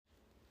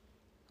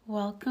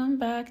Welcome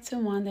back to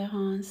Monde,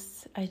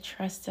 Rance. I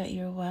trust that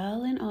you're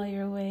well in all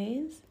your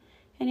ways.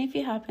 And if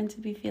you happen to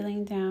be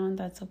feeling down,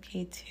 that's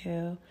okay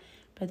too.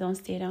 But don't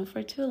stay down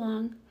for too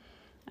long.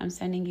 I'm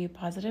sending you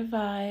positive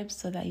vibes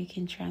so that you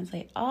can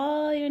translate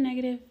all your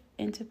negative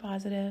into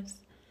positives.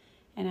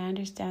 And I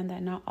understand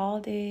that not all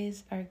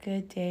days are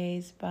good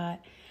days, but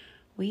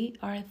we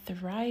are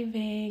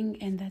thriving,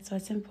 and that's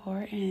what's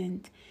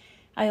important.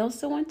 I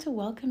also want to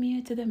welcome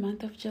you to the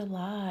month of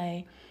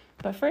July.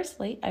 But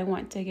firstly, I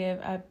want to give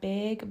a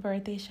big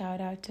birthday shout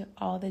out to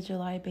all the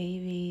July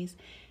babies.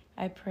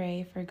 I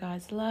pray for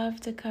God's love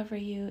to cover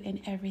you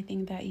in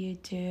everything that you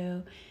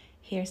do.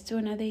 Here's to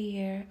another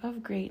year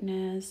of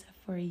greatness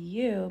for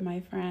you,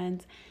 my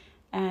friends.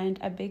 And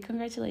a big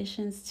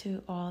congratulations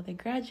to all the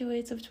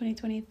graduates of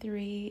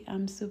 2023.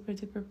 I'm super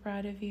duper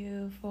proud of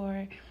you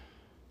for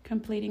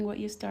completing what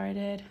you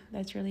started.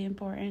 That's really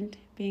important.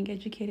 Being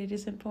educated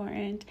is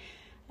important.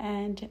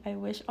 And I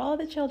wish all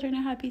the children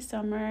a happy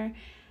summer.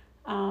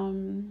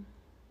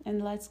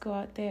 And let's go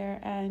out there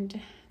and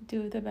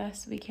do the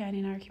best we can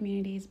in our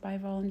communities by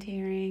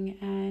volunteering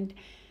and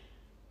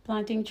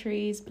planting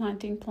trees,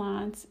 planting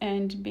plants,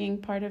 and being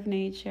part of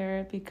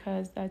nature,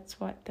 because that's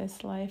what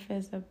this life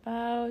is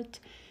about.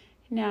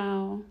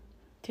 Now,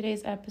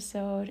 today's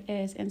episode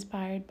is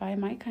inspired by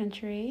my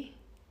country,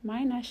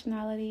 my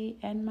nationality,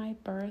 and my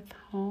birth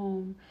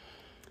home.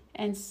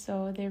 And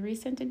so the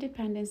recent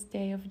Independence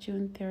Day of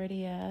June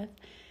 30th,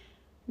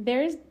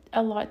 there's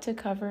a lot to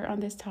cover on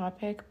this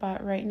topic,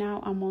 but right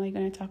now I'm only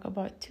going to talk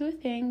about two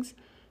things.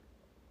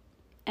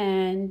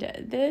 And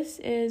this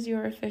is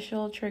your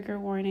official trigger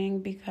warning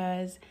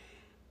because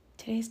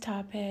today's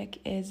topic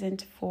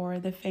isn't for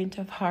the faint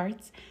of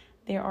hearts.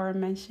 There are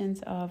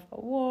mentions of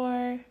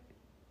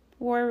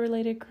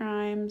war-related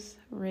crimes,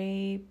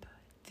 rape,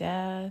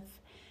 death,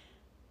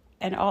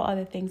 and all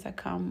other things that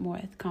come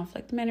with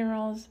conflict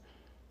minerals.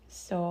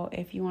 So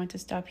if you want to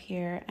stop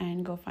here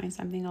and go find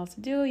something else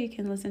to do, you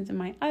can listen to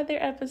my other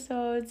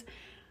episodes.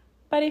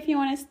 But if you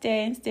want to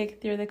stay and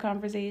stick through the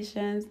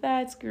conversations,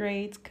 that's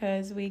great,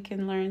 because we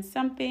can learn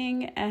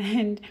something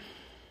and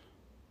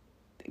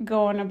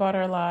go on about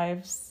our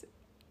lives,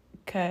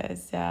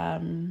 because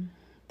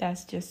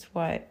that's just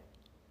what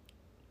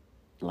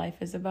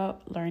life is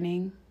about,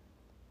 learning.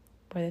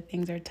 Whether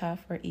things are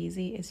tough or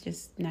easy, it's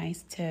just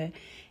nice to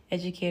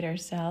educate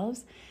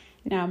ourselves.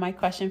 Now, my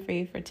question for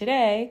you for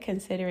today,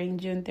 considering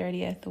June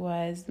 30th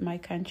was my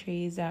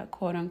country's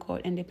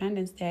quote-unquote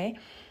Independence Day,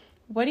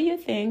 what do you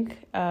think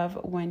of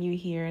when you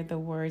hear the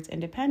words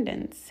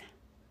independence?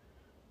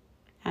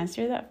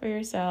 Answer that for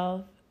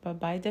yourself, but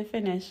by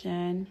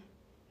definition,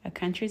 a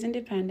country's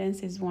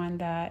independence is one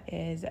that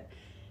is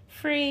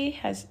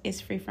free,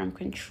 is free from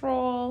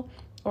control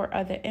or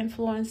other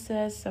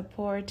influences,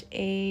 support,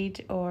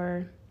 aid,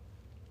 or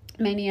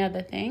many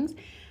other things.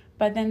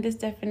 But then this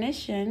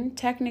definition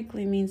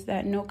technically means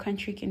that no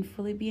country can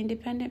fully be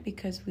independent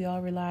because we all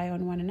rely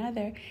on one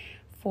another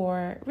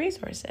for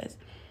resources.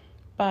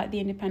 But the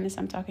independence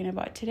I'm talking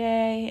about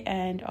today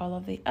and all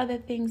of the other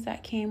things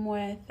that came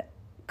with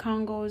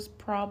Congo's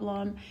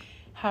problem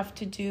have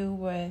to do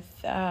with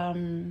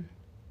a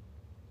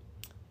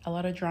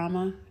lot of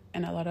drama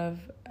and a lot of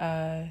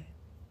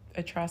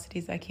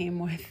atrocities that came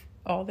with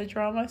all the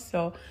drama.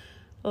 So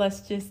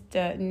let's just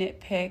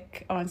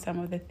nitpick on some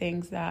of the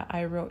things that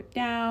I wrote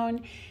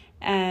down,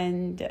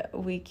 and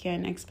we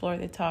can explore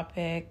the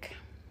topic.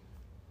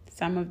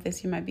 Some of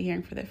this you might be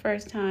hearing for the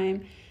first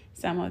time.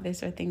 Some of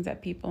this are things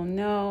that people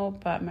know,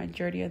 but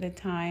majority of the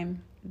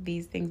time,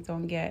 these things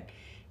don't get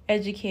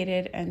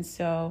educated, and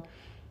so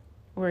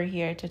we're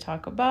here to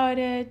talk about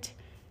it.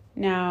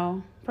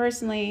 Now,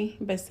 personally,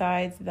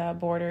 besides the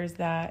borders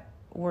that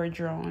were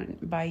drawn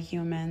by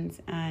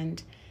humans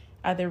and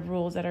other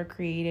rules that are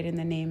created in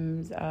the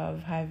names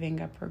of having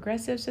a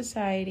progressive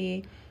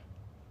society,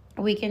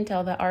 we can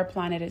tell that our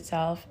planet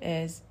itself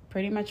is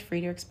pretty much free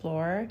to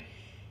explore,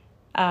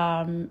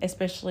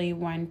 especially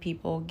when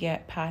people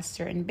get past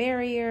certain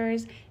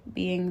barriers,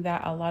 being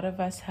that a lot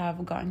of us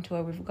have gotten to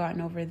where we've gotten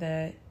over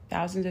the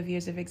thousands of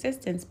years of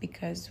existence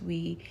because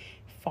we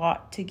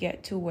fought to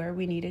get to where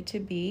we needed to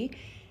be.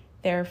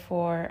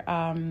 Therefore,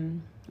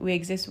 we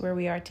exist where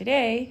we are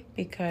today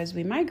because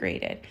we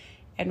migrated.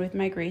 And with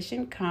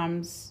migration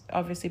comes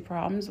obviously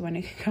problems when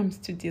it comes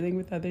to dealing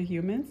with other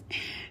humans.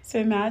 So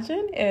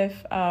imagine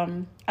if,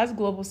 as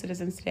global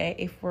citizens today,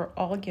 if we're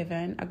all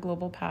given a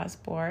global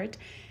passport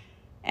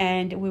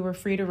and we were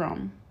free to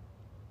roam.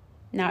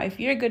 Now, if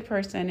you're a good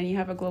person and you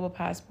have a global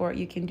passport,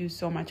 you can do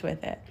so much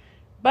with it.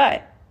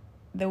 But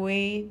the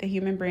way the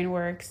human brain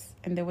works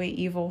and the way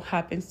evil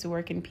happens to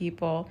work in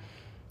people,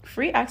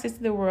 free access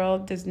to the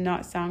world does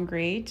not sound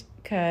great,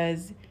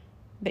 because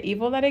the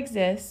evil that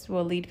exists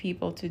will lead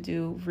people to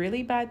do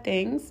really bad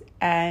things.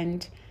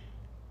 And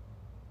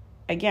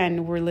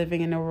again, we're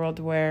living in a world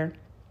where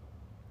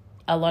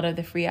a lot of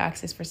the free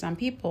access for some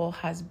people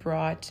has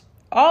brought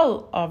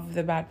all of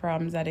the bad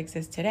problems that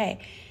exist today.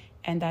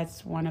 And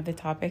that's one of the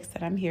topics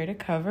that I'm here to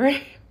cover,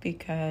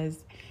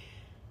 because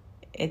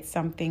It's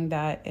something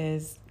that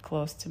is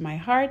close to my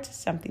heart,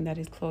 something that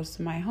is close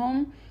to my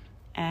home,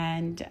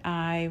 and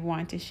I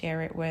want to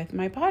share it with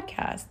my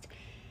podcast.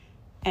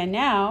 And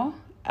now,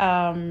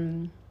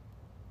 I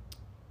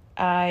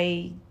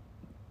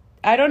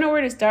don't know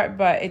where to start,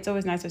 but it's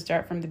always nice to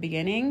start from the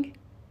beginning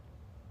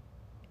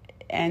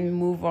and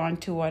move on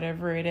to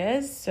whatever it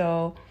is.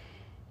 So,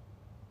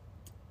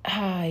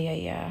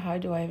 how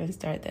do I even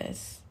start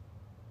this?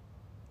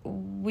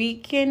 We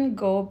can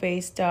go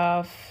based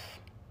off,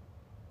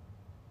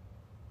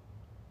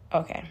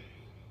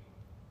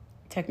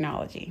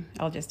 technology.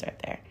 I'll just start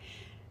there.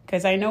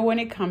 Because I know when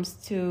it comes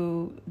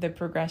to the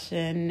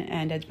progression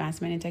and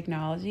advancement in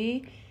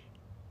technology,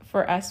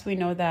 for us, we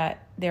know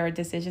that there are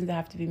decisions that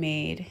have to be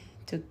made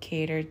to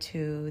cater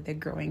to the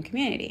growing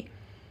community.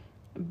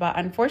 But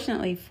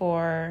unfortunately,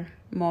 for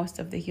most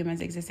of the humans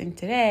existing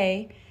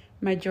today,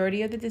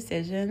 majority of the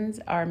decisions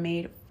are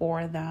made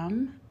for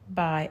them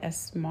by a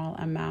small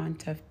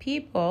amount of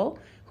people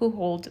who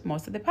hold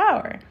most of the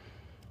power.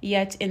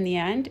 Yet in the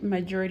end,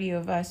 majority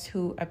of us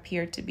who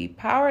appear to be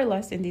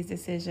powerless in these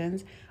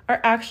decisions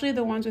are actually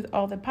the ones with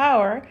all the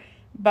power,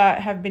 but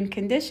have been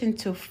conditioned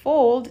to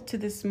fold to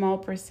the small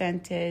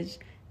percentage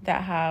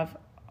that have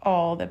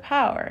all the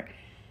power.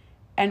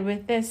 And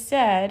with this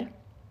said,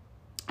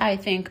 I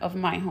think of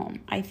my home,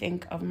 I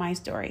think of my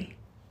story,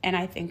 and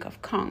I think of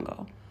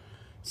Congo.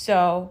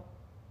 So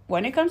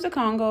when it comes to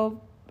Congo,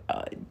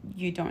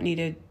 you don't need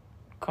a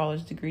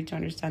college degree to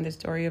understand the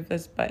story of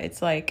this, but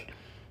it's like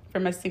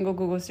from a single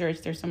Google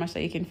search, there's so much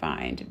that you can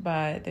find.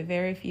 But the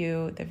very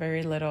few, the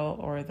very little,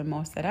 or the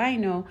most that I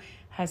know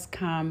has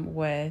come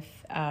with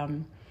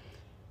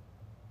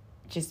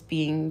just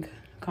being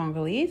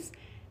Congolese.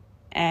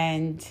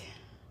 And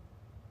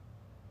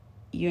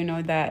you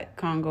know that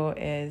Congo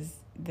is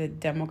the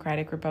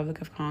Democratic Republic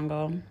of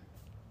Congo,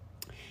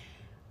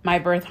 my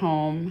birth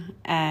home.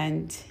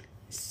 And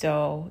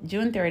so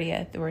June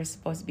 30th, we're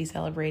supposed to be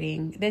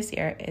celebrating, this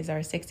year is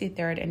our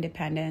 63rd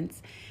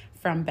independence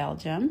from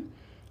Belgium.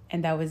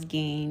 And that was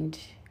gained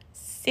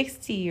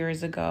 60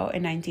 years ago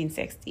in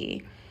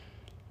 1960.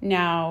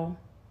 Now,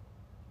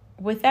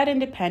 with that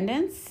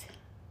independence,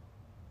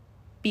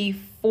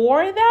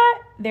 before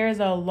that,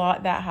 there's a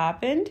lot that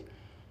happened.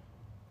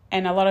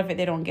 And a lot of it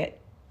they don't get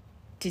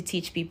to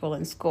teach people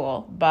in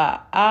school.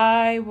 But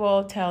I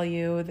will tell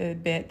you the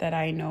bit that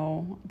I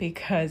know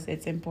because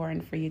it's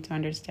important for you to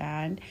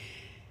understand.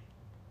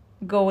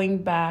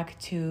 Going back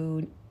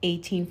to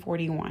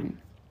 1841,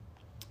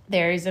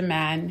 there is a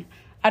man,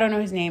 I don't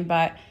know his name,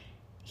 but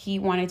he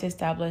wanted to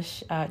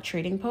establish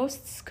trading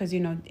posts because,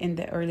 you know, in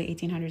the early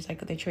 1800s,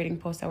 like the trading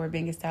posts that were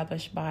being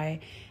established by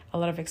a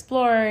lot of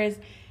explorers.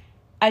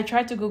 I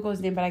tried to Google his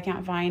name, but I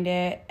can't find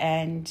it,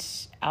 and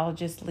I'll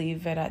just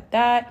leave it at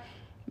that.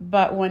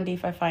 But one day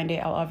if I find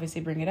it, I'll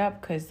obviously bring it up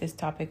because this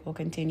topic will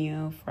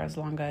continue for as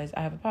long as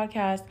I have a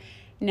podcast.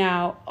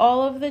 Now,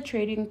 all of the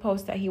trading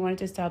posts that he wanted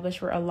to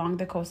establish were along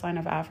the coastline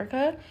of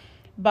Africa.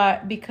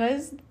 But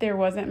because there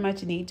wasn't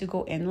much need to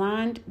go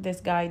inland,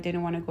 this guy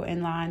didn't want to go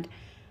inland.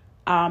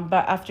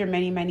 But after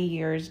many, many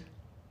years,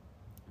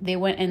 they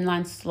went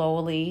inland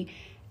slowly.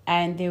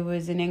 And there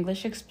was an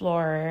English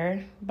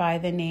explorer by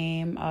the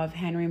name of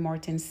Henry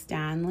Morton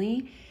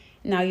Stanley.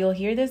 Now, you'll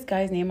hear this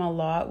guy's name a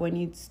lot when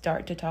you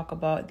start to talk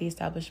about the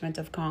establishment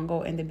of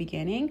Congo in the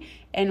beginning.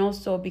 And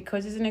also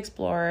because he's an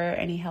explorer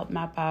and he helped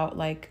map out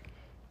like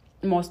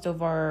most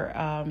of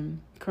our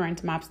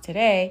current maps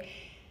today.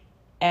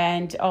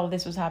 And all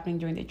this was happening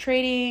during the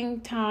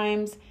trading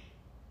times.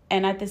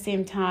 And at the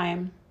same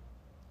time,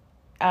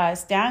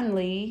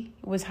 Stanley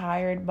was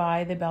hired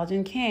by the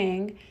Belgian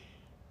king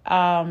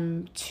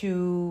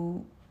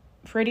to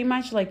pretty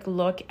much like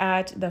look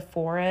at the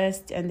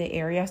forest and the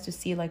areas to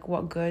see like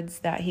what goods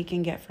that he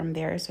can get from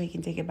there so he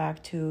can take it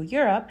back to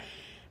Europe.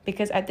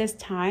 Because at this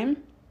time,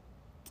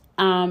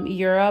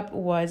 Europe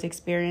was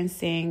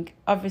experiencing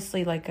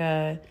obviously like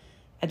a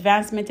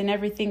advancement and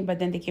everything, but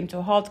then they came to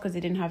a halt because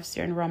they didn't have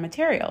certain raw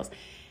materials.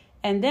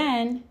 And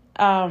then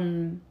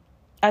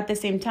at the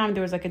same time,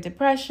 there was like a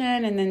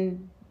depression, and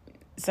then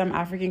some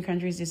African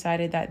countries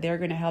decided that they're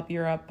going to help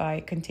Europe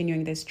by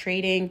continuing this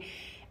trading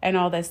and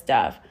all this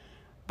stuff.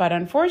 But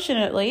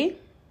unfortunately,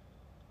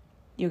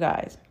 you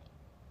guys,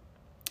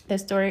 the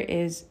story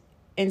is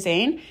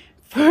insane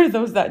for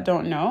those that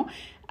don't know.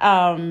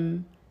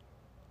 In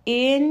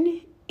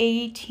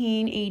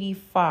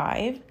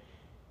 1885,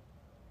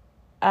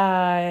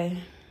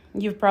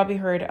 you've probably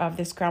heard of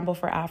the scramble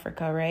for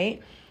Africa,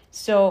 right?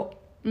 So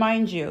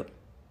mind you,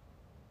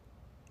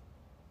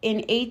 in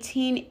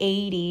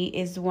 1880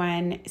 is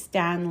when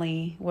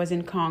Stanley was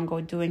in Congo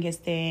doing his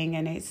thing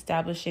and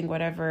establishing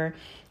whatever,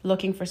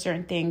 looking for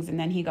certain things, and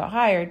then he got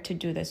hired to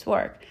do this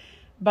work.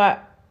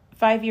 But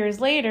 5 years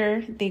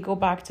later, they go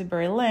back to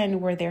Berlin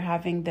where they're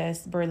having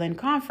this Berlin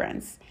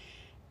conference.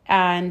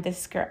 And the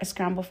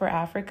scramble for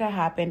Africa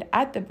happened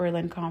at the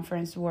Berlin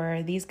conference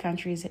where these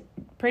countries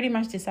pretty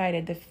much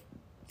decided the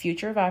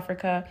future of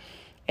Africa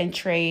and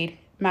trade,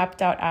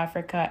 mapped out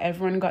Africa.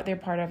 Everyone got their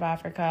part of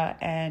Africa,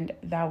 and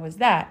that was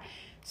that.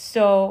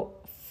 So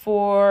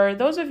for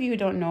those of you who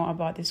don't know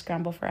about the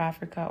Scramble for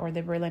Africa or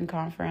the Berlin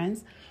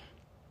Conference,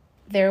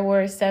 there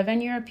were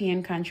 7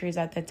 European countries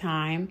at the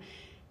time.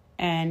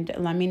 And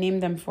let me name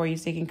them for you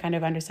so you can kind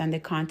of understand the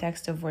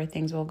context of where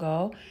things will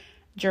go.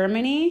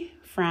 Germany,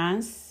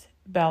 France,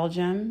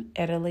 Belgium,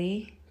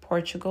 Italy,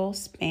 Portugal,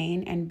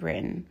 Spain, and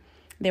Britain.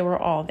 They were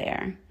all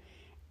there.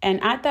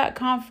 And at that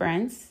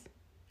conference,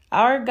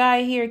 our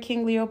guy here,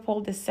 King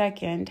Leopold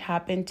II,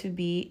 happened to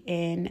be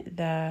in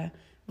the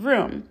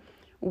room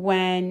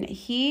when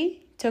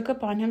he took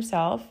upon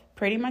himself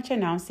pretty much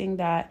announcing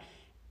that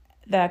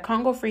the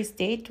Congo Free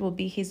State will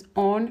be his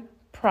own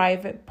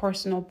private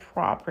personal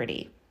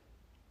property.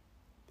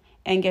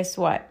 And guess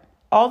what?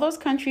 All those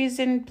countries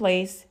in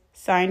place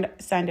signed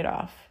it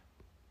off.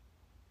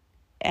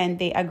 And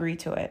they agreed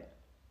to it.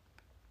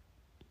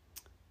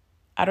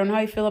 I don't know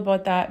how you feel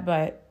about that,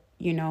 but,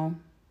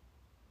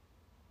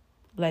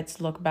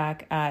 let's look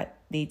back at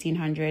the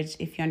 1800s.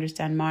 If you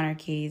understand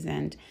monarchies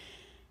and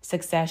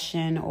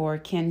succession or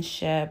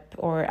kinship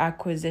or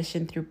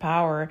acquisition through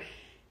power,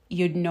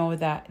 you'd know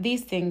that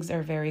these things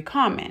are very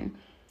common.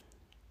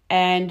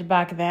 And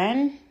back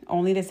then,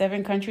 only the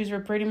 7 countries were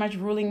pretty much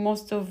ruling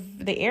most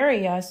of the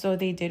area, so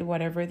they did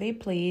whatever they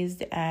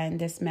pleased, and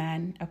this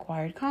man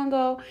acquired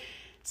Congo.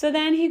 So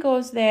then he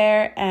goes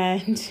there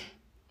and,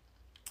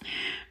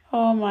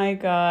 oh my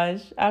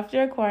gosh,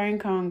 after acquiring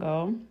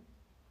Congo,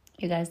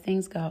 you guys,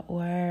 things got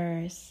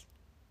worse.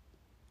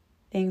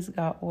 Things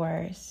got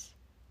worse.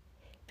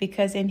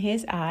 Because in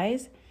his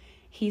eyes,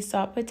 he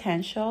saw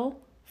potential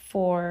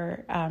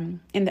for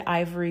in the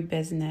ivory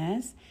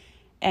business.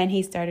 And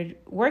he started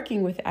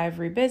working with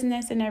ivory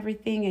business and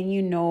everything. And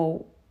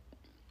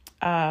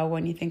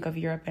when you think of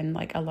Europe and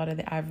like a lot of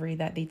the ivory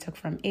that they took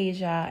from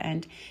Asia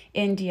and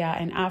India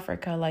and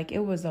Africa, like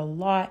it was a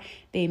lot.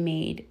 They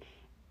made,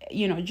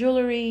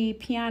 jewelry,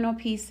 piano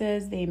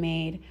pieces. They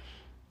made,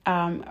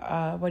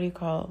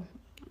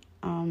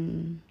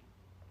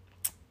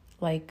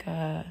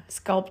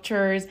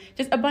 sculptures,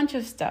 just a bunch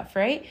of stuff,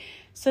 right?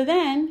 So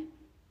then,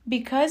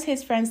 because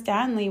his friend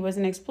Stanley was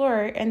an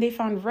explorer and they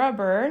found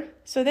rubber,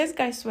 so this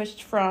guy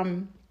switched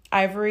from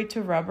ivory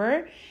to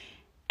rubber.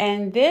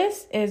 And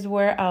this is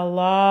where a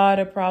lot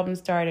of problems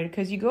started,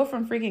 because you go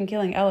from freaking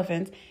killing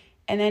elephants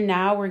and then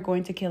now we're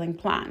going to killing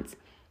plants.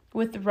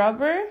 With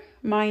rubber,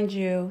 mind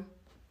you,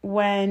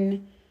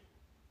 when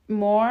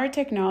more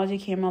technology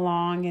came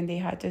along and they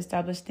had to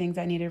establish things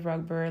that needed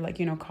rubber, like,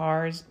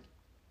 cars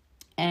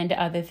and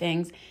other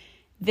things,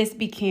 this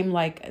became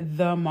like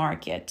the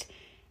market.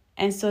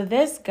 And so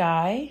this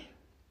guy,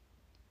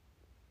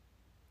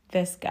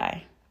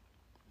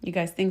 you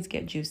guys, things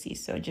get juicy.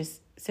 So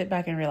just sit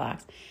back and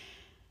relax.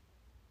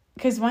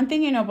 Because one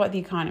thing you know about the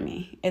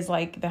economy is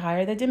like the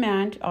higher the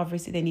demand,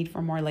 obviously the need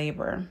for more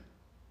labor.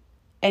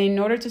 And in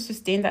order to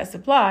sustain that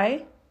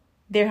supply,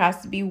 there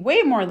has to be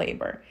way more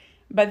labor.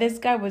 But this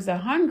guy was a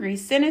hungry,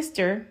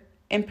 sinister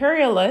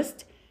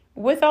imperialist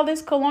with all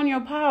this colonial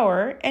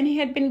power, and he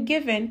had been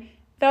given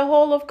the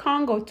whole of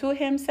Congo to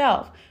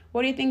himself.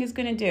 What do you think he's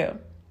going to do?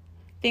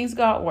 Things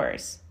got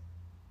worse.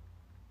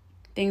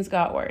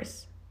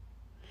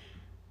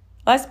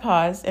 Let's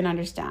pause and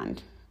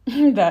understand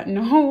that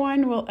no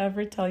one will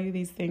ever tell you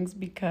these things,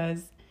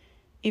 because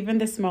even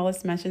the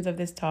smallest mentions of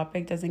this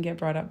topic doesn't get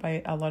brought up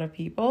by a lot of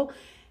people.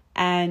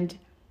 And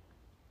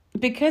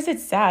because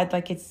it's sad,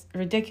 like it's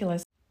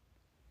ridiculous.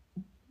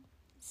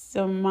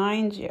 So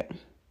mind you,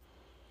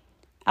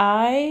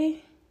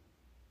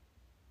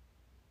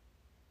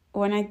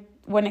 when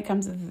it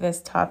comes to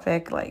this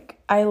topic, like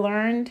I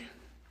learned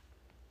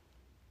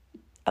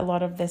a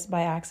lot of this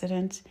by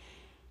accident,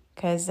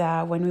 because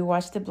when we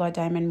watched the Blood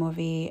Diamond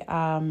movie,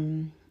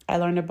 I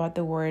learned about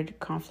the word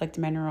conflict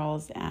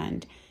minerals.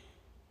 And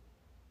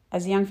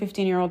as a young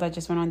 15-year-old, I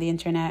just went on the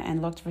internet and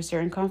looked for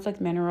certain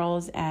conflict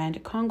minerals,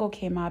 and Congo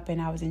came up,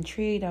 and I was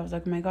intrigued. I was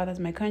like, oh my God, that's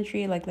my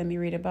country. Like, let me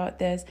read about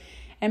this.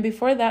 And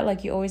before that,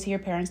 like you always hear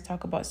parents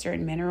talk about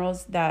certain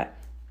minerals that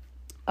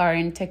are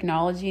in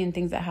technology and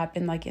things that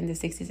happened like in the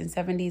 60s and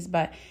 70s,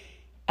 but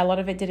a lot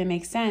of it didn't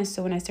make sense.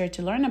 So when I started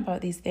to learn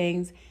about these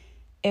things,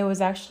 it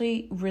was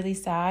actually really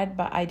sad,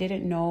 but I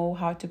didn't know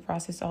how to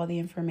process all the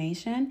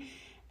information.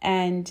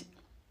 And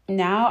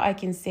now I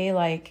can say,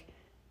 like,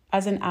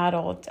 as an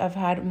adult, I've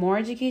had more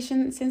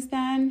education since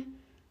then.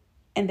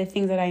 And the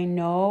things that I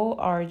know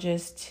are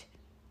just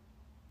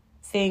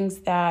things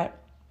that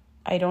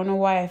I don't know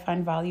why I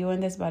find value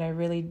in this, but I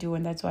really do.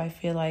 And that's why I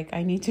feel like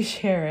I need to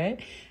share it.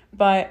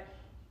 But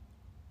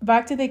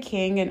back to the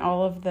king and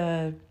all of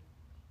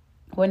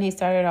when he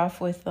started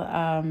off with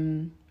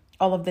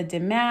all of the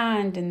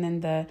demand, and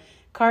then the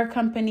car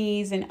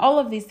companies and all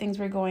of these things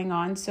were going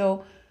on.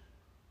 So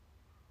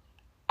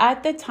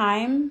at the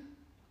time,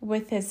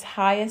 with his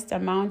highest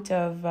amount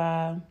of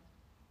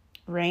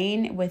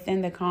rain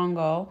within the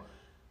Congo,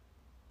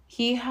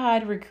 he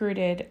had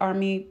recruited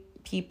army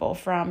people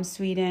from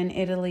Sweden,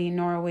 Italy,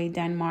 Norway,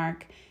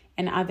 Denmark,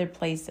 and other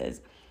places.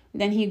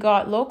 Then he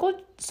got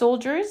local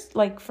soldiers,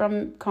 like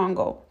from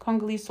Congo,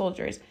 Congolese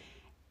soldiers,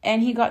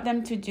 and he got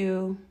them to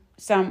do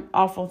some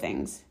awful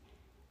things.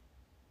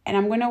 And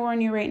I'm going to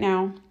warn you right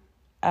now,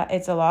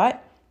 it's a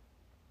lot.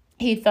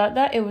 He thought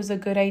that it was a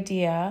good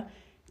idea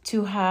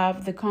to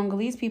have the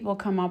Congolese people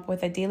come up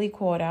with a daily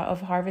quota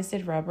of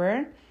harvested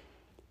rubber.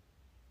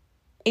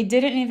 It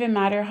didn't even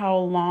matter how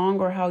long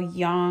or how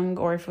young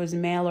or if it was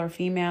male or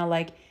female.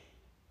 Like,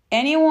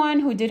 anyone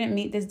who didn't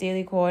meet this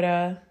daily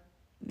quota,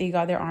 they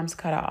got their arms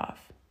cut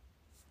off.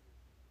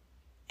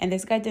 And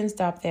this guy didn't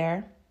stop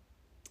there.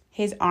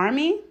 His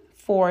army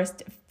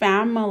forced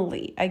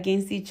family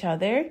against each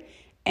other,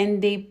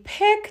 and they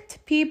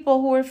picked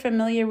people who were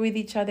familiar with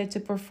each other to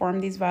perform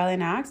these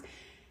violent acts,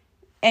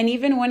 and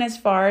even went as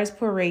far as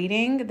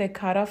parading the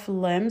cut off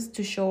limbs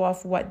to show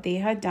off what they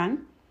had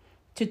done.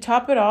 To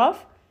top it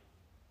off,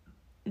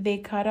 they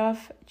cut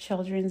off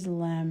children's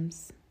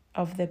limbs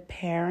of the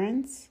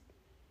parents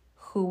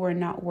who were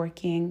not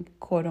working,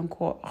 quote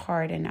unquote,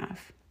 hard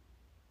enough.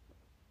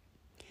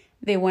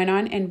 They went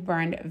on and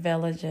burned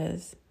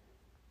villages.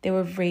 They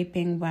were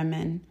raping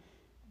women.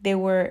 They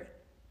were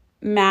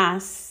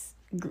mass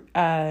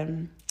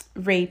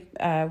rape,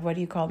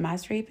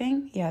 mass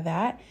raping? Yeah,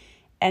 that.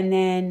 And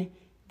then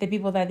the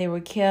people that they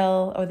would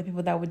kill or the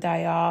people that would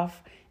die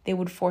off, they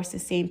would force the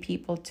same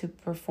people to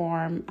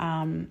perform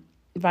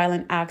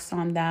violent acts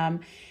on them.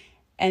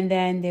 And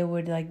then they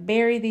would like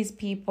bury these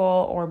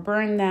people or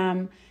burn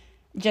them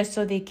just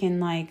so they can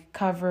like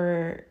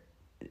cover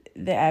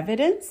the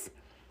evidence.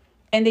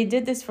 And they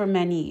did this for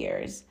many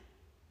years.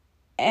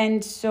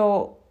 And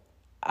so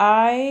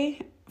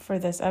for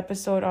this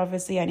episode,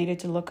 obviously, I needed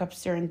to look up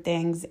certain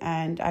things.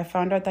 And I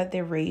found out that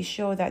the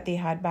ratio that they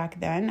had back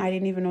then, I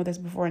didn't even know this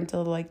before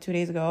until like 2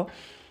 days ago.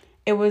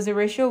 It was a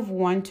ratio of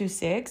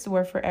 1-6,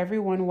 where for every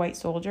one white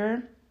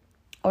soldier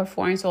or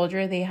foreign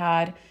soldier, they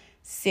had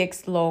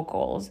 6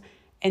 locals.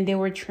 And they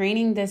were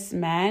training this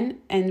men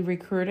and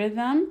recruited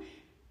them.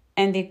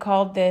 And they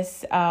called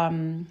this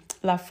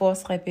La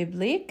Force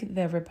République,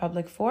 the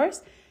Republic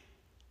Force.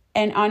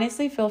 And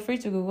honestly, feel free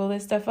to Google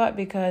this stuff up,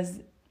 because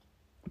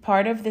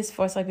part of this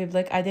Force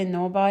République, I didn't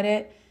know about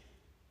it.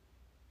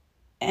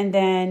 And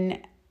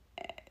then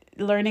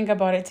learning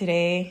about it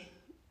today,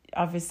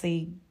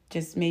 obviously,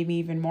 just made me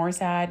even more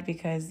sad,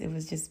 because it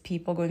was just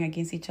people going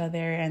against each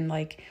other and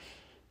like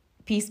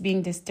peace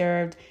being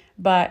disturbed.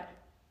 But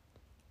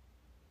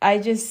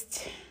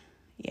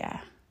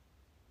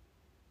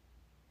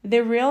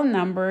the real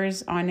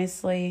numbers,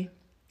 honestly,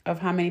 of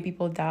how many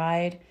people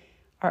died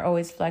are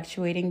always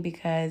fluctuating,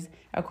 because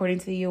according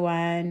to the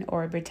UN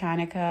or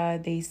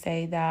Britannica, they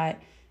say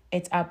that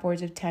it's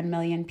upwards of 10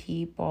 million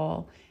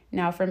people.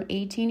 Now, from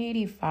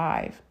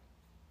 1885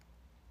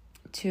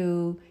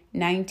 to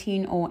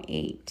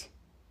 1908,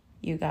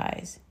 you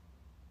guys,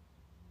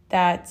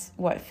 that's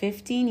what,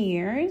 15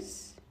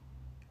 years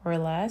or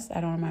less?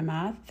 I don't know my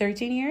math.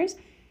 13 years?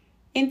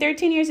 In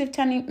 13 years, if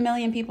 10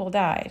 million people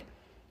died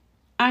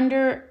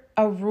under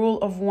a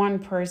rule of one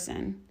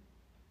person,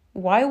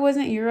 why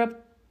wasn't Europe,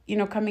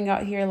 coming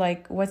out here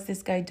like, what's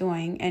this guy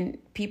doing? And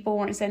people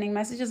weren't sending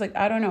messages. Like,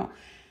 I don't know.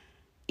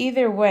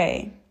 Either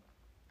way,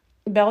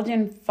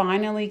 Belgium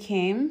finally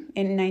came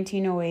in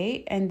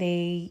 1908, and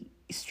they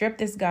stripped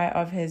this guy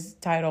of his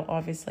title,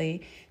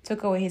 obviously,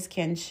 took away his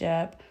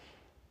kinship,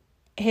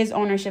 his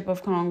ownership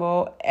of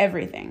Congo,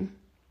 everything.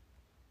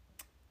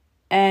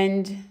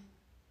 And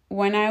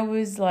when I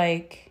was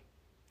like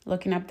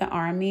looking up the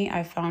army,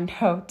 I found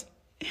out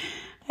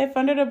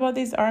about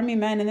these army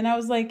men. And then I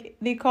was like,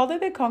 they called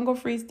it the Congo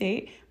Free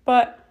State,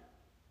 but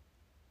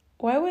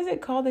why was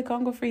it called the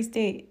Congo Free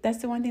State? That's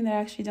the one thing that I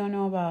actually don't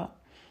know about.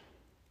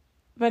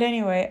 But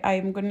anyway,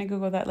 I'm going to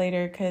Google that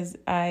later, because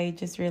I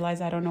just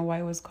realized I don't know why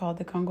it was called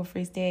the Congo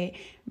Free State.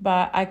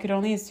 But I could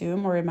only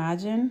assume or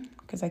imagine,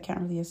 because I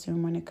can't really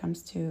assume when it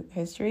comes to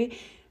history.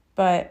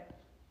 But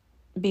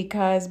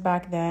because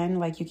back then,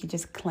 like, you could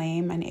just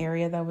claim an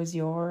area that was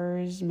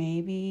yours.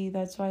 Maybe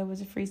that's why it was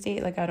a free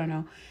state. Like, I don't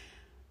know.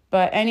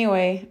 But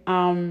anyway,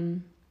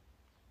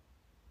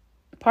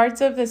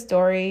 parts of the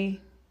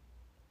story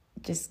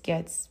just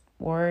gets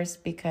worse,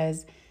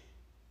 because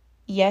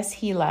yes,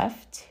 he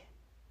left,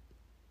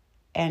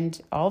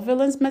 and all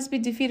villains must be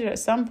defeated at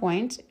some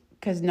point,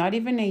 because not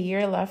even a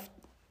year left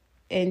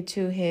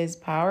into his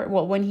power.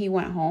 Well, when he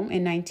went home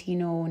in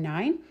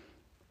 1909,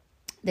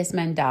 this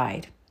man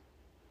died.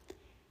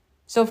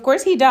 So of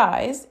course he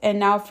dies, and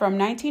now from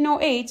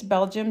 1908,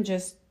 Belgium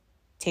just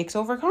takes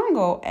over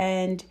Congo,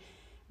 and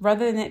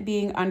rather than it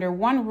being under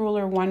one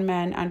ruler, one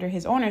man under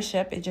his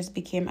ownership, it just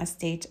became a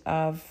state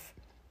of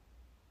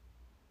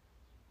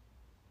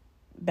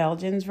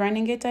Belgians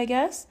running it, I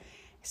guess.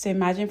 So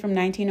imagine from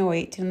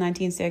 1908 to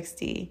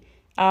 1960,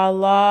 a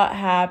lot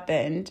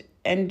happened.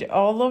 And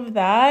all of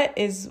that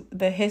is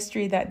the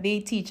history that they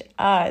teach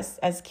us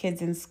as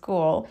kids in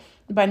school,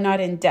 but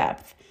not in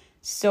depth.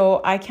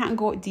 So I can't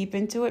go deep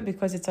into it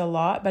because it's a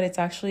lot, but it's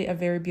actually a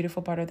very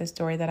beautiful part of the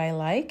story that I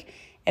like.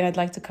 And I'd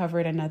like to cover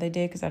it another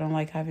day, because I don't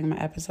like having my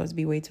episodes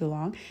be way too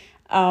long.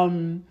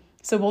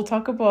 So we'll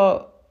talk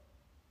about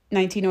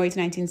 1908 to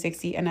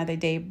 1960 another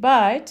day.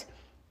 But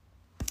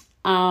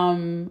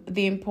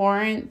the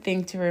important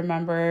thing to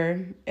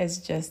remember is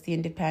just the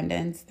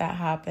independence that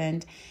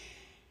happened.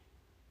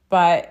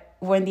 But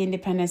when the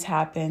independence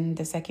happened,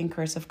 the second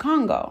curse of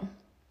Congo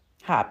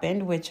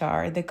happened, which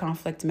are the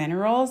conflict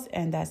minerals.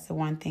 And that's the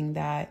one thing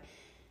that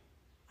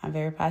I'm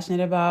very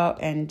passionate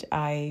about, and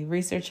I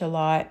research a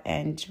lot,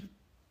 and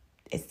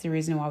it's the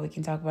reason why we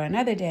can talk about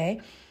another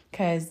day.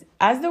 Because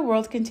as the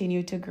world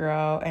continued to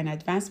grow and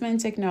advancement in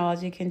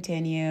technology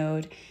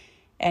continued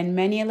and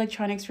many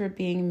electronics were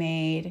being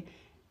made,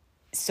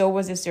 so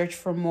was the search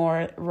for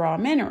more raw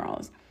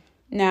minerals.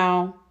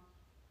 Now,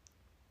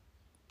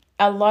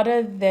 a lot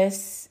of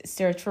this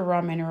search for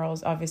raw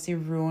minerals obviously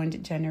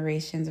ruined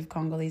generations of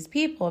Congolese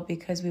people,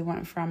 because we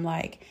went from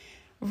like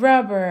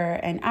rubber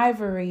and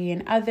ivory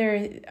and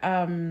other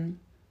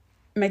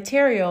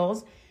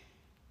materials.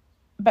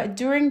 But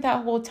during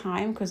that whole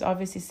time, because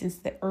obviously since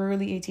the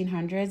early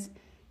 1800s,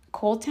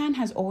 coltan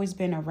has always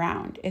been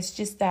around. It's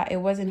just that it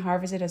wasn't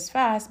harvested as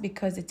fast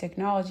because the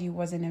technology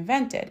wasn't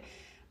invented.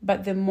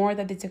 But the more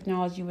that the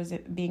technology was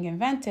being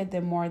invented, the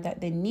more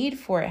that the need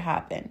for it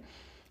happened.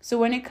 So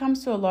when it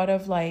comes to a lot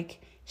of like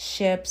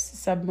ships,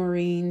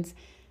 submarines,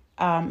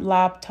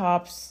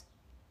 laptops,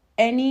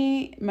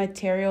 any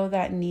material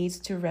that needs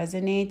to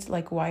resonate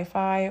like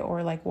Wi-Fi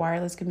or like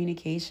wireless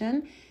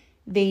communication,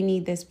 they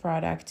need this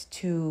product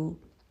to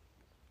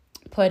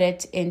put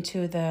it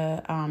into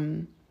the,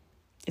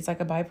 it's like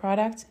a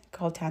byproduct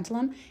called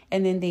tantalum.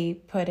 And then they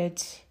put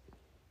it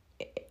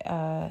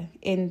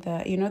in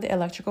the, the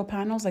electrical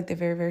panels, like the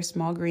very, very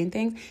small green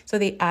things. So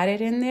they add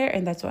it in there,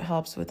 and that's what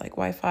helps with like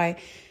Wi-Fi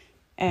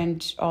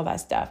and all that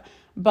stuff.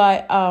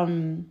 But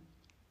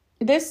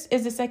this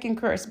is the second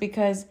curse,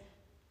 because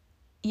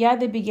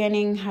the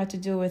beginning had to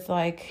do with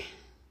like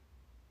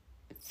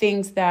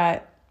things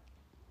that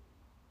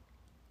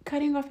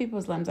cutting off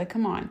people's limbs, like,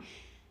 come on.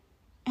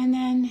 And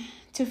then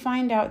to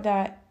find out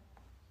that,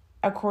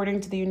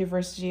 according to the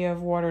University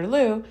of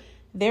Waterloo,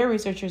 their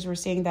researchers were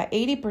saying that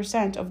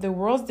 80% of the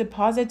world's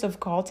deposits of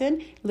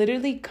coltan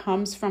literally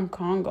comes from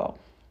Congo.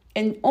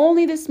 And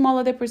only the small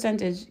other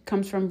percentage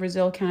comes from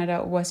Brazil,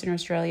 Canada, Western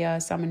Australia,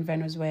 some in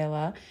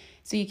Venezuela.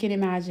 So you can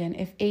imagine,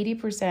 if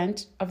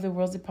 80% of the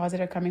world's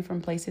deposits are coming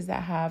from places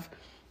that have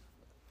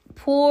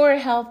poor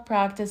health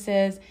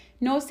practices,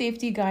 no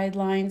safety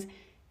guidelines,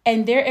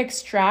 and they're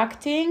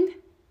extracting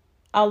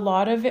a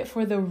lot of it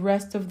for the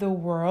rest of the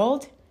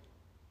world,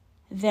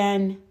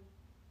 then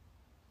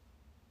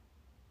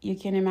you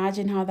can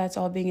imagine how that's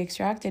all being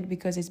extracted,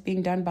 because it's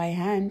being done by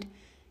hand,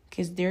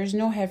 because there's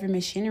no heavy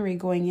machinery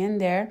going in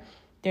there.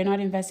 They're not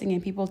investing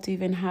in people to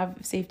even have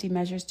safety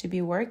measures to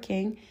be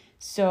working.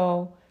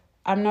 So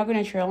I'm not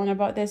going to trail on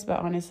about this, but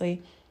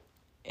honestly,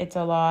 it's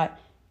a lot.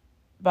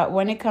 But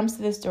when it comes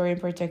to this story in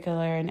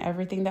particular and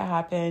everything that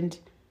happened,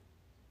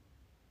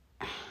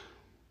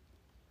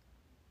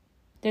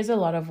 there's a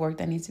lot of work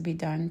that needs to be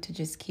done to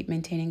just keep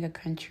maintaining a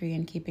country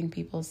and keeping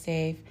people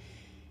safe.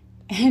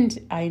 And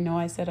I know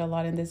I said a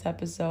lot in this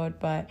episode,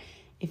 but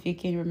if you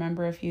can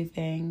remember a few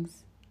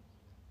things,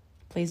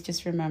 please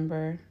just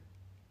remember,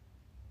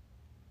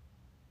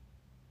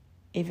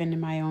 even in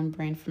my own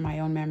brain, for my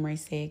own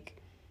memory's sake,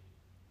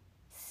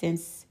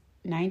 since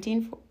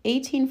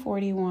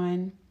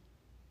 1841,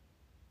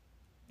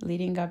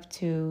 leading up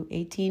to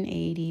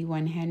 1880,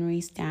 when Henry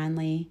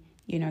Stanley,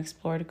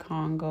 explored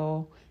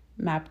Congo,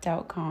 mapped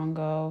out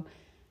Congo,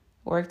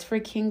 worked for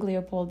King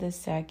Leopold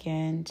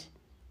II,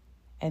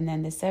 and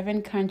then the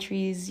 7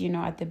 countries,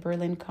 at the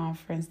Berlin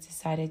Conference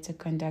decided to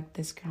conduct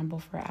the Scramble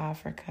for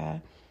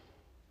Africa.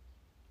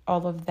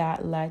 All of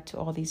that led to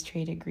all these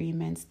trade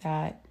agreements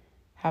that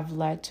have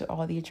led to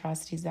all the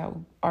atrocities that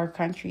our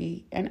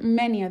country and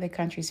many other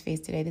countries face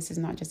today. This is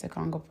not just a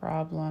Congo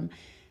problem.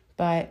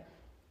 But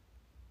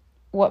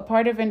what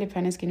part of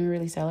independence can we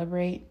really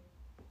celebrate?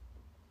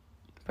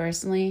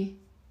 Personally,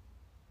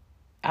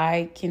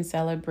 I can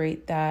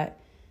celebrate that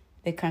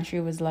the country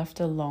was left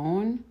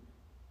alone,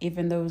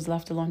 even though it was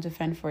left alone to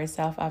fend for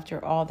itself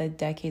after all the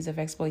decades of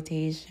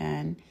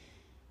exploitation.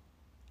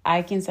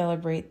 I can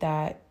celebrate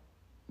that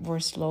we're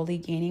slowly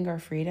gaining our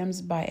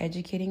freedoms by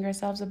educating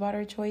ourselves about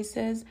our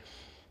choices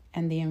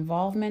and the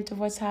involvement of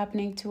what's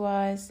happening to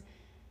us.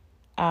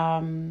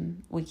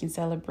 We can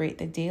celebrate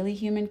the daily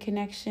human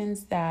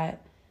connections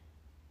that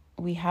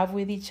we have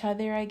with each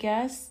other, I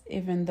guess,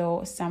 even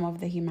though some of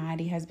the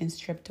humanity has been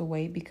stripped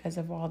away because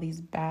of all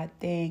these bad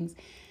things.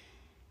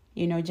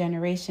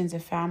 Generations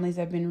of families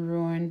have been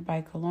ruined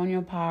by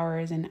colonial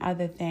powers and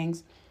other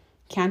things.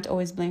 Can't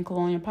always blame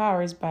colonial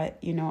powers, but,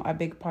 a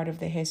big part of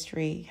the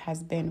history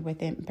has been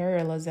with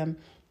imperialism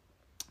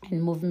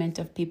and movement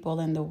of people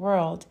in the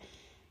world.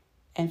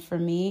 And for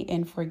me,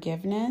 in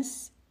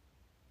forgiveness,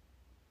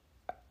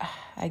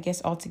 I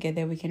guess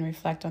altogether we can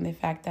reflect on the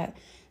fact that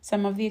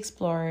some of the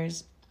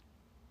explorers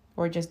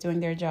were just doing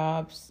their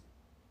jobs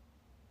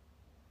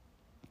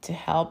to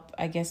help,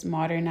 I guess,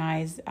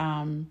 modernize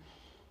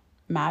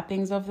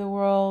mappings of the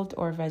world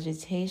or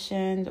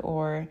vegetation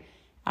or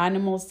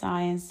animal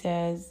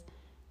sciences.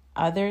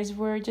 Others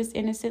were just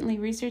innocently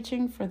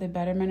researching for the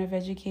betterment of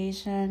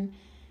education.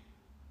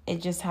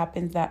 It just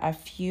happens that a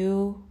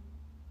few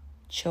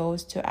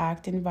chose to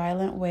act in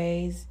violent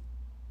ways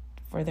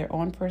for their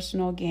own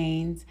personal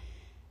gains.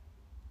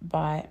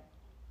 But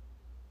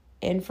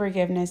in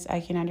forgiveness, I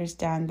can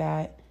understand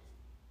that,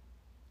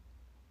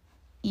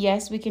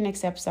 yes, we can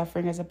accept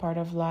suffering as a part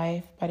of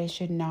life, but it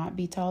should not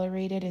be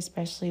tolerated,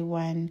 especially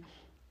when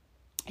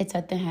it's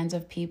at the hands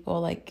of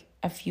people, like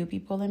a few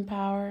people in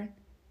power.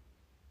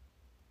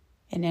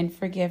 And in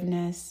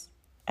forgiveness,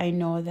 I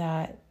know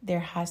that there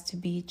has to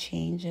be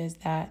changes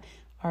that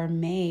are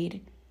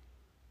made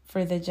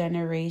for the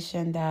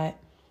generation that,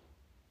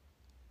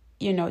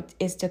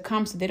 is to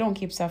come, so they don't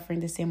keep suffering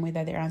the same way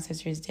that their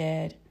ancestors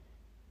did.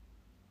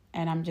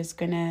 And I'm just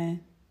gonna,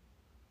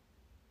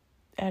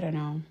 I don't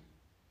know.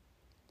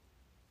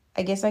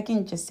 I guess I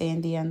can just say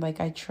in the end,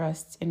 I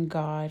trust in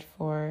God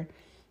for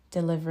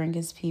delivering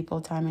his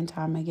people time and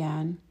time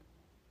again.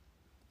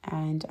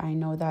 And I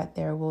know that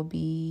there will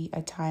be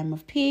a time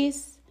of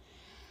peace,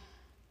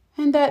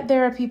 and that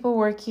there are people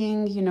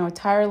working,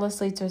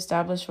 tirelessly to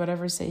establish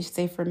whatever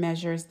safer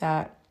measures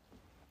that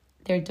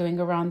they're doing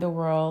around the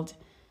world.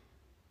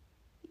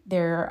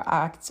 There are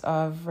acts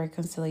of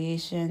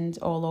reconciliation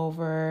all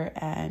over,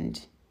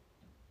 and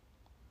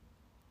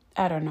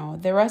I don't know.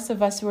 The rest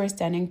of us who are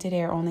standing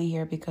today are only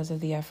here because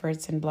of the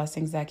efforts and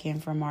blessings that came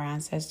from our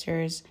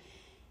ancestors.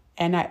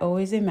 And I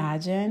always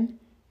imagine,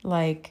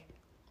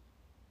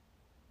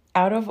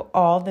 out of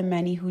all the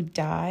many who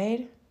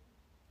died,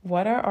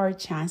 what are our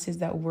chances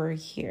that we're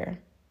here?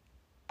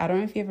 I don't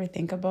know if you ever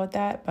think about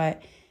that,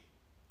 but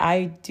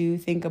I do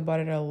think about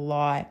it a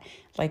lot.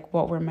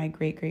 What were my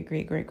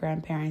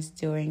great-great-great-great-grandparents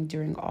doing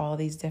during all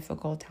these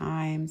difficult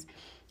times?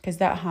 Because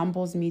that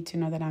humbles me to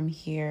know that I'm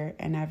here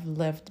and I've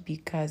lived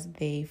because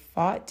they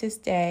fought to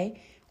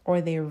stay,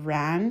 or they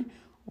ran,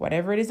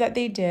 whatever it is that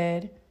they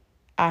did.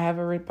 I have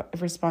a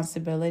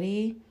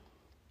responsibility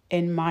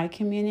in my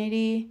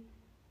community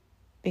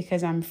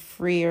because I'm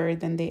freer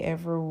than they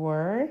ever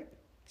were.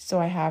 So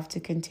I have to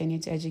continue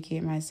to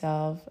educate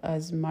myself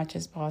as much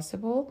as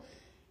possible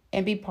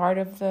and be part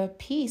of the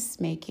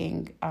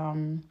peacemaking,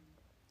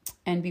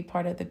 and be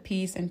part of the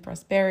peace and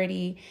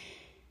prosperity.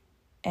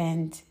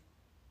 And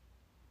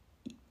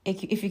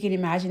if you can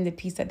imagine the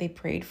peace that they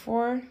prayed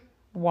for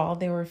while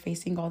they were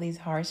facing all these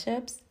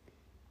hardships,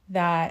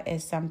 that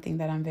is something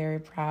that I'm very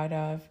proud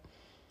of.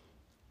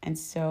 And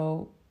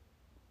so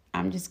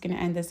I'm just going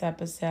to end this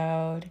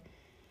episode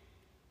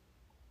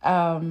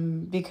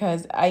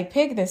because I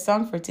picked this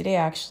song for today,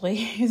 actually.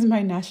 It's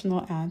my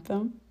national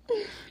anthem.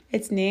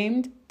 It's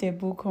named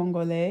Debout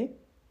Congolais.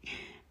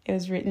 It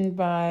was written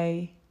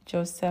by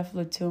Joseph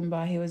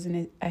Lutumba. He was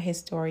a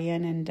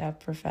historian and a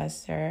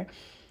professor.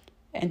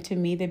 And to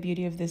me, the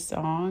beauty of this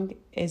song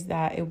is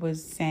that it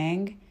was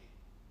sang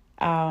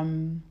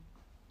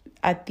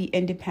at the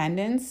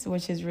independence,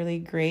 which is really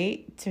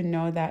great to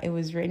know that it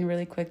was written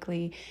really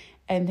quickly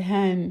and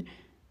then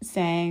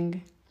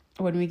sang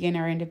when we gained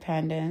our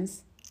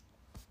independence.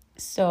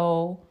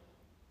 So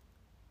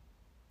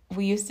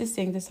we used to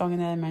sing the song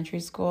in elementary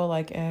school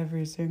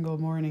every single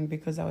morning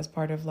because I was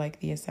part of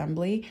the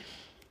assembly,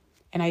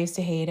 and I used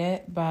to hate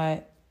it,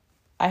 but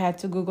I had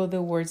to Google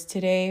the words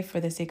today for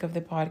the sake of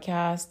the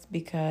podcast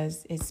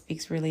because it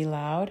speaks really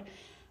loud.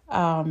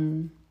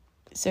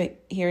 So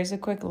here's a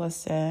quick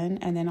listen,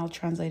 and then I'll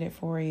translate it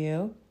for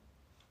you.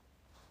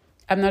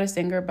 I'm not a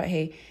singer, but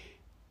hey,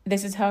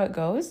 this is how it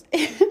goes.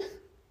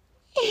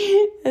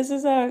 This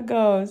is how it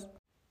goes.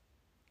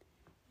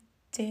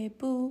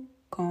 Debout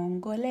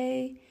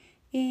Congolais,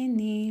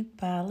 unis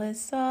par le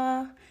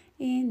sort,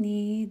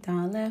 unis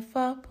dans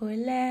l'effort pour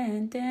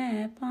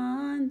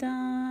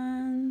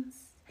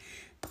l'indépendance.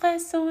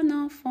 Dressons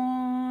nos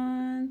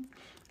fronts,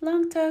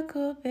 langue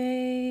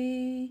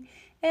courbée,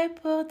 et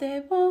pour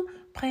des bons,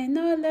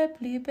 prenons le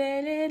plus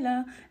bel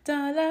élan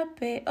dans la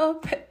paix.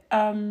 How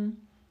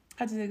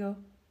does it go?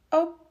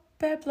 Au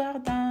peuple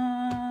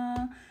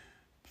ardent,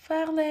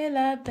 parlez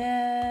la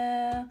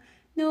belle.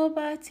 Nous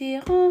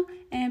bâtirons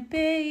un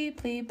pays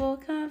plus beau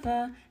qu'un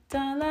va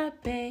dans la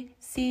paix,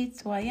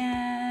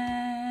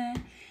 citoyens.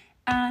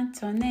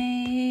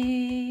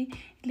 Entonnez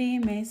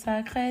l'hymne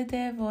sacré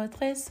de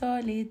votre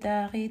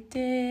solidarité.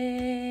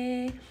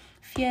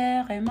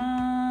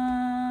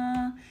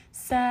 Fièrement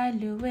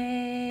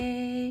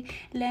saluez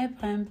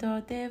l'empreinte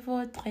d'or de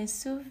votre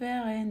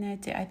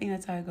souveraineté. I think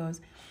that's how it goes.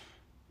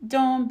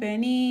 Don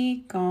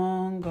béni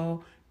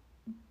Congo,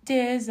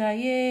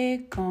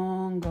 désaillé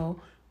Congo.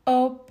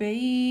 Au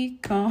pays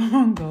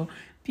Congo,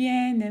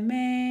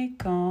 bien-aimé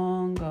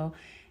Congo,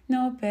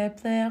 nos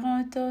peuples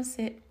erront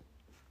aussi.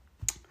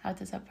 How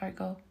does that part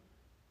go?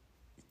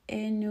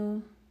 Et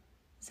nous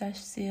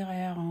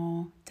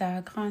assurerons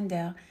ta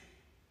grandeur.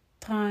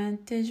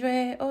 30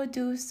 juillet au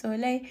doux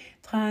soleil,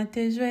 30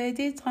 juillet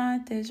du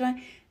 30 juin,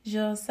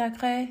 jour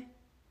sacré,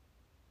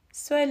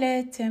 sois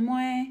le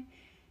témoin.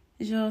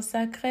 Jour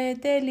sacré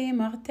de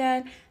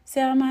l'immortel,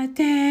 c'est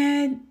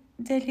matin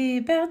de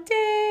liberté,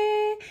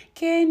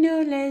 que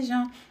nous les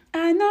gens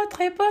à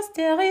notre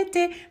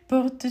postérité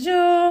pour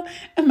toujours.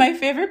 And my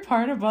favorite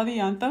part about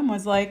the anthem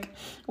was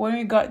when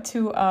we got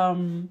to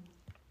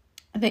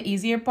the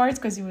easier parts,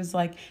 because it was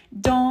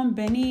Don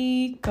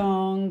Beni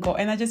Congo,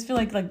 and I just feel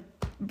like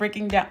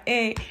breaking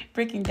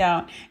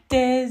down.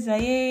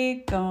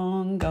 Désaillé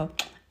Congo,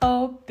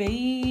 oh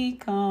pays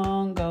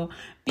Congo,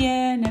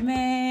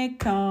 bien-aimé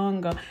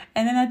Congo.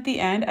 And then at the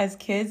end, as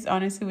kids,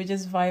 honestly, we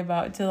just vibe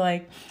out to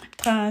like,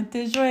 train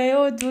de jouer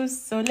au doux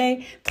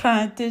soleil,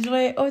 train de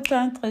jouer au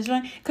tendre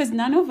juin. Because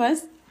none of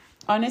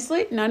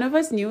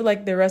us knew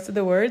like the rest of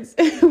the words.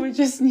 We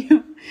just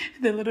knew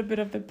the little bit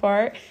of the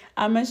part.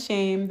 I'm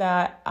ashamed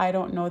that I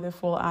don't know the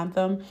full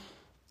anthem.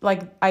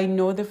 Like, I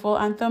know the full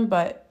anthem,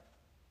 but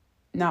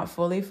not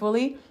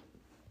fully,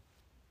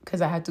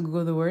 because I had to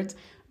Google the words.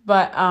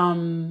 But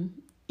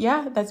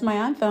yeah, that's my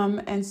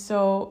anthem. And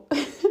so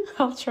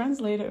I'll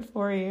translate it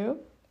for you.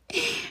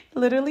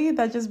 Literally,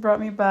 that just brought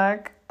me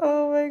back.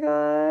 Oh my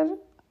God.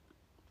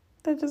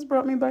 That just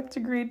brought me back to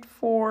grade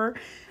 4.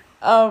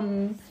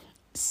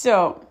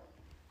 So,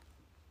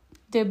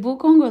 Debout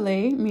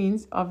Congolais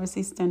means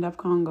obviously stand up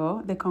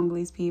Congo, the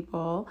Congolese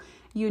people.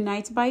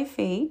 Unite by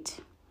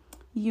fate,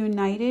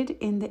 united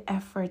in the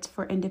efforts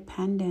for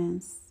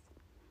independence.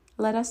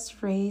 Let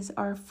us raise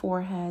our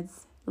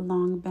foreheads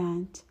long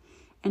bent,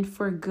 and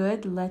for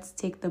good, let's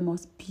take the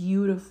most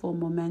beautiful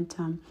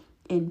momentum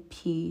in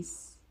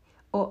peace.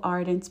 O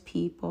ardent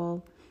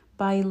people,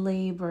 by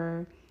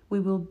labor, we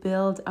will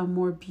build a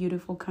more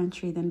beautiful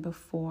country than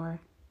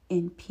before,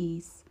 in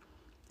peace.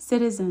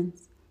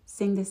 Citizens,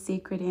 sing the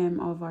sacred hymn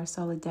of our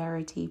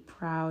solidarity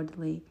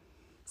proudly.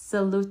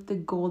 Salute the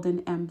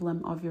golden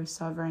emblem of your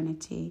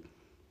sovereignty.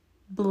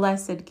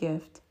 Blessed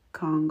gift,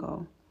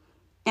 Congo.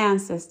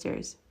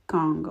 Ancestors,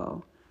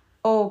 Congo.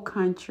 O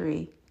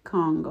country,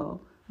 Congo.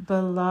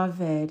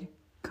 Beloved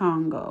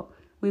Congo.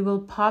 We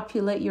will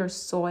populate your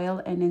soil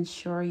and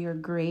ensure your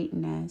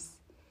greatness.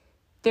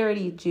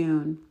 30th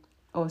June,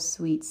 O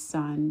sweet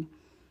sun.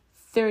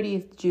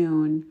 30th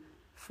June,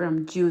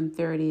 from June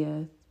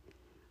 30th.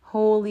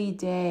 Holy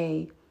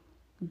day,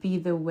 be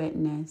the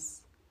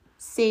witness.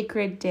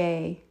 Sacred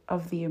day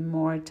of the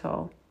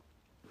immortal.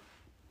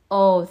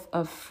 Oath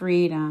of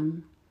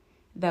freedom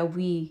that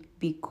we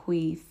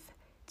bequeath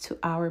to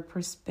our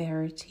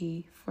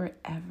prosperity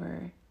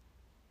forever.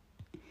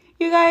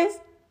 You guys,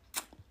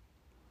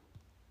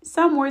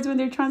 some words when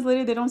they're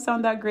translated, they don't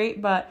sound that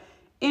great, but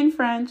in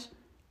French,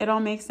 it all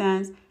makes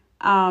sense.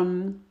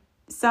 Some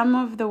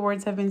of the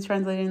words have been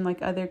translated in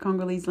like other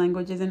Congolese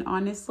languages, and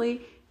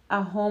honestly,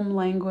 a home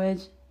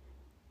language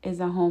is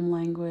a home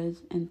language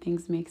and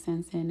things make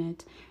sense in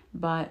it.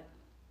 But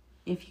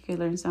if you could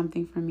learn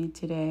something from me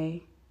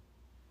today,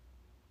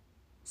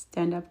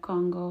 stand up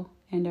Congo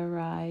and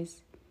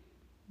arise,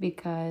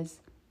 because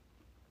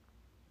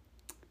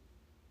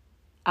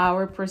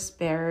our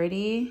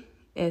prosperity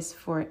is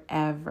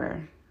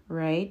forever,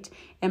 right?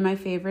 And my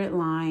favorite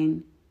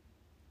line,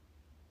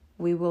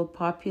 we will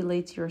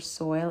populate your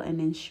soil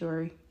and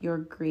ensure your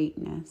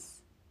greatness.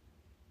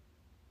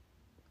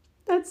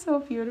 That's so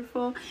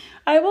beautiful.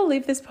 I will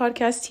leave this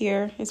podcast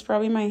here. It's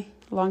probably my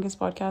longest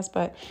podcast,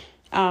 but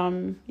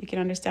you can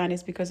understand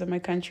it's because of my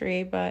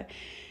country. But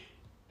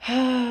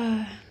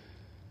God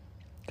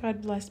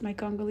bless my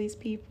Congolese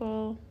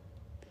people.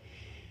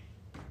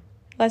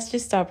 Let's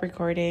just stop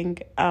recording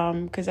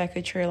because I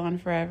could trail on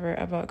forever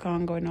about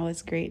Congo and all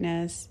its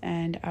greatness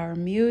and our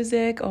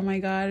music. Oh my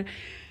God.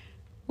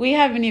 We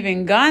haven't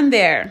even gone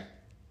there.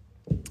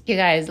 You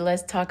guys,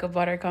 let's talk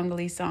about our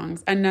Congolese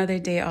songs. Another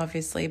day,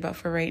 obviously, but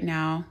for right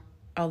now,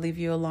 I'll leave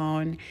you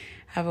alone.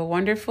 Have a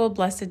wonderful,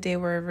 blessed day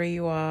wherever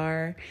you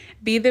are.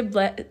 Be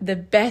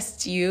the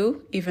best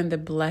you, even the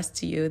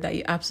blessed you that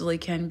you absolutely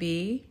can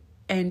be.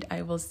 And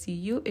I will see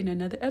you in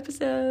another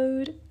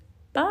episode.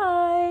 Bye.